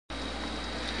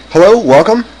Hello,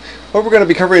 welcome. What we're going to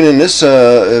be covering in this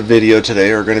video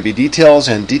today are going to be details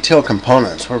and detail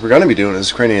components. What we're going to be doing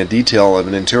is creating a detail of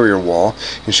an interior wall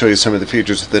and show you some of the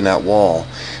features within that wall.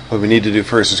 What we need to do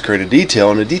first is create a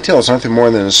detail, and a detail is nothing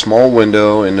more than a small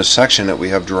window in a section that we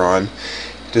have drawn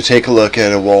to take a look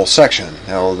at a wall section.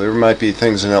 Now, there might be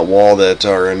things in that wall that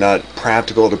are not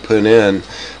practical to put in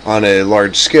on a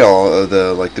large scale,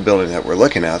 like the building that we're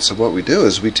looking at. So what we do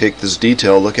is we take this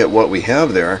detail, look at what we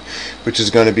have there, which is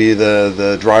going to be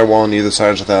the drywall on either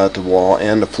side of that, the wall,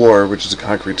 and the floor, which is a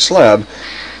concrete slab,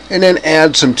 and then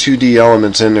add some 2D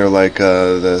elements in there, like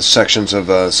the sections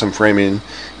of some framing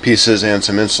pieces and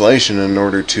some insulation in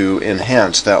order to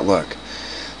enhance that look.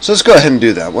 So let's go ahead and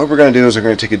do that. What we're going to do is we're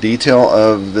going to take a detail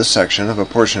of this section, of a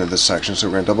portion of this section. So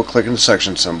we're going to double click on the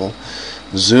section symbol,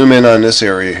 zoom in on this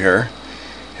area here,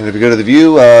 and if we go to the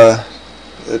view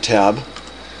tab,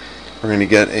 we're going to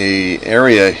get a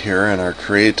area here in our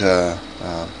create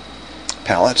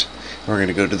palette. We're going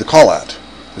to go to the callout.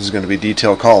 This is going to be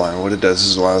detail callout. What it does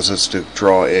is it allows us to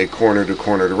draw a corner to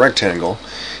corner to rectangle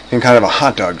in kind of a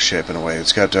hot dog shape in a way.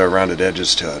 It's got rounded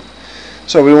edges to it.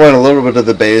 So we want a little bit of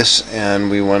the base, and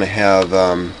we want to have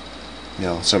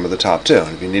some of the top too.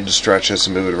 And if you need to stretch this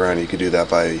and move it around, you can do that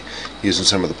by using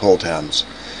some of the pull tabs.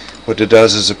 What it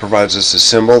does is it provides us a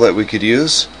symbol that we could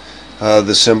use.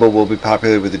 The symbol will be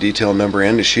populated with the detail number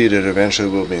and the sheet it eventually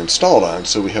will be installed on,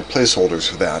 so we have placeholders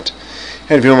for that.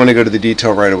 And if you want to go to the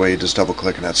detail right away, you just double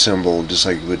click on that symbol, just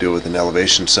like you would do with an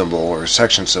elevation symbol or a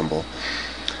section symbol.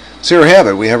 So here we have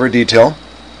it. We have our detail.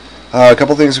 A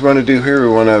couple things we want to do here.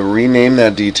 We want to rename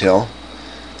that detail.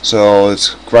 So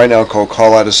it's right now called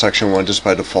Callout as Section 1 just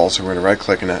by default. So we're going to right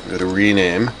click on that and go to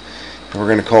Rename. And we're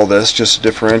going to call this, just to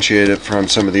differentiate it from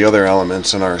some of the other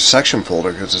elements in our section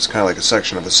folder, because it's kind of like a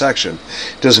section of a section.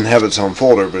 It doesn't have its own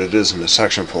folder, but it is in the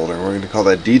section folder. And we're going to call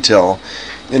that Detail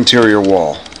Interior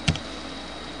Wall.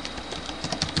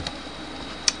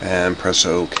 And press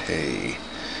OK.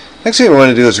 Next thing we want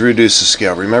to do is reduce the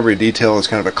scale. Remember, detail is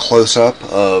kind of a close-up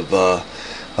of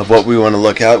what we want to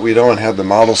look at. We don't want to have the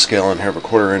model scale in here of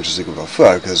 1/4 inch is equal to a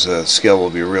foot, because the scale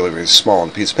will be really, really small on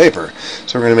a piece of paper.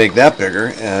 So we're going to make that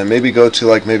bigger, and maybe go to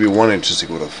like maybe 1 inch is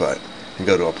equal to a foot, and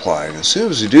go to Apply. And as soon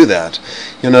as you do that,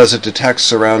 you'll notice that the text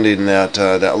surrounding that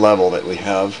level that we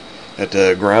have at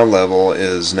the ground level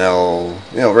is now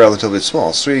relatively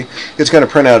small. So it's going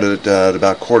to print out at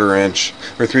about 1/4 inch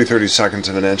or 3/32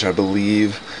 of an inch, I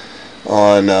believe,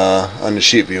 on the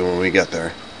sheet view when we get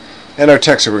there. And our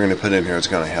text that we're going to put in here is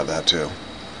going to have that too.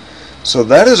 So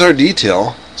that is our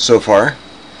detail so far.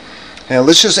 And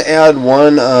let's just add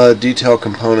one detail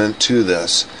component to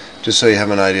this, just so you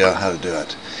have an idea how to do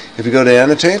it. If you go to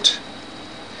Annotate,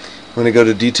 we're going to go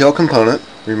to Detail Component.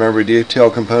 Remember, Detail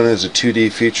Component is a 2D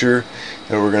feature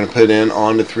that we're going to put in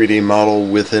on the 3D model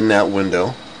within that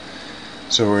window.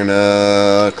 So we're going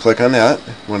to click on that.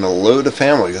 We're going to load a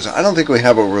family, because I don't think we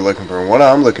have what we're looking for. And what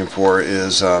I'm looking for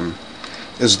is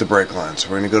the break line. So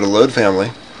we're going to go to Load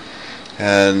Family,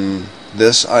 and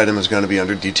this item is going to be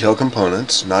under Detail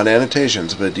Components, not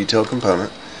Annotations, but Detail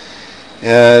Component.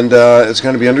 And it's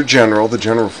going to be under General, the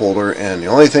General folder, and the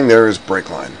only thing there is break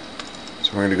line.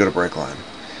 So we're going to go to break line.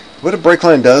 What a break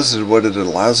line does is what it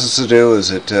allows us to do is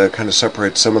it kind of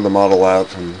separates some of the model out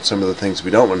from some of the things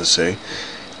we don't want to see,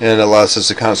 and it allows us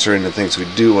to concentrate on the things we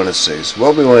do want to see. So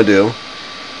what we want to do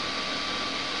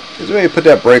is we put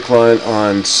that break line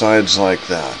on sides like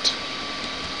that.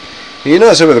 And you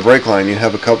notice that with a break line you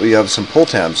have some pull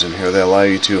tabs in here that allow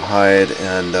you to hide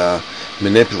and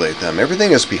manipulate them. Everything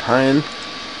that's behind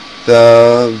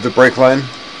the break line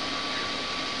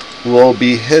will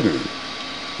be hidden.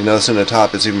 You notice in the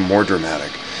top it's even more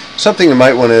dramatic. Something you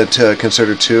might want to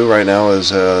consider too right now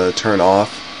is turn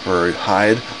off or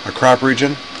hide a crop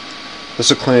region. This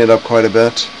will clean it up quite a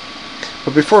bit.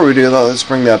 But before we do that, let's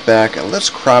bring that back and let's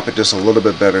crop it just a little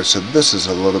bit better so this is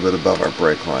a little bit above our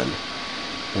break line.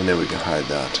 And then we can hide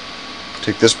that.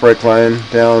 Take this break line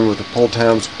down with the pull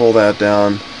tabs, pull that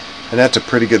down, and that's a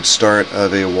pretty good start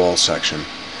of a wall section.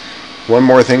 One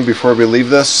more thing before we leave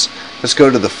this, let's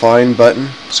go to the Find button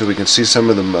so we can see some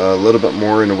of them a little bit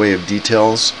more in the way of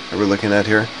details that we're looking at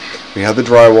here. We have the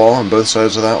drywall on both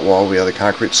sides of that wall, we have the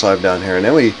concrete slab down here, and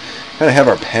then we kind of have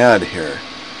our pad here.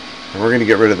 And we're going to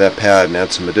get rid of that pad and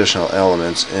add some additional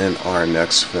elements in our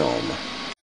next film.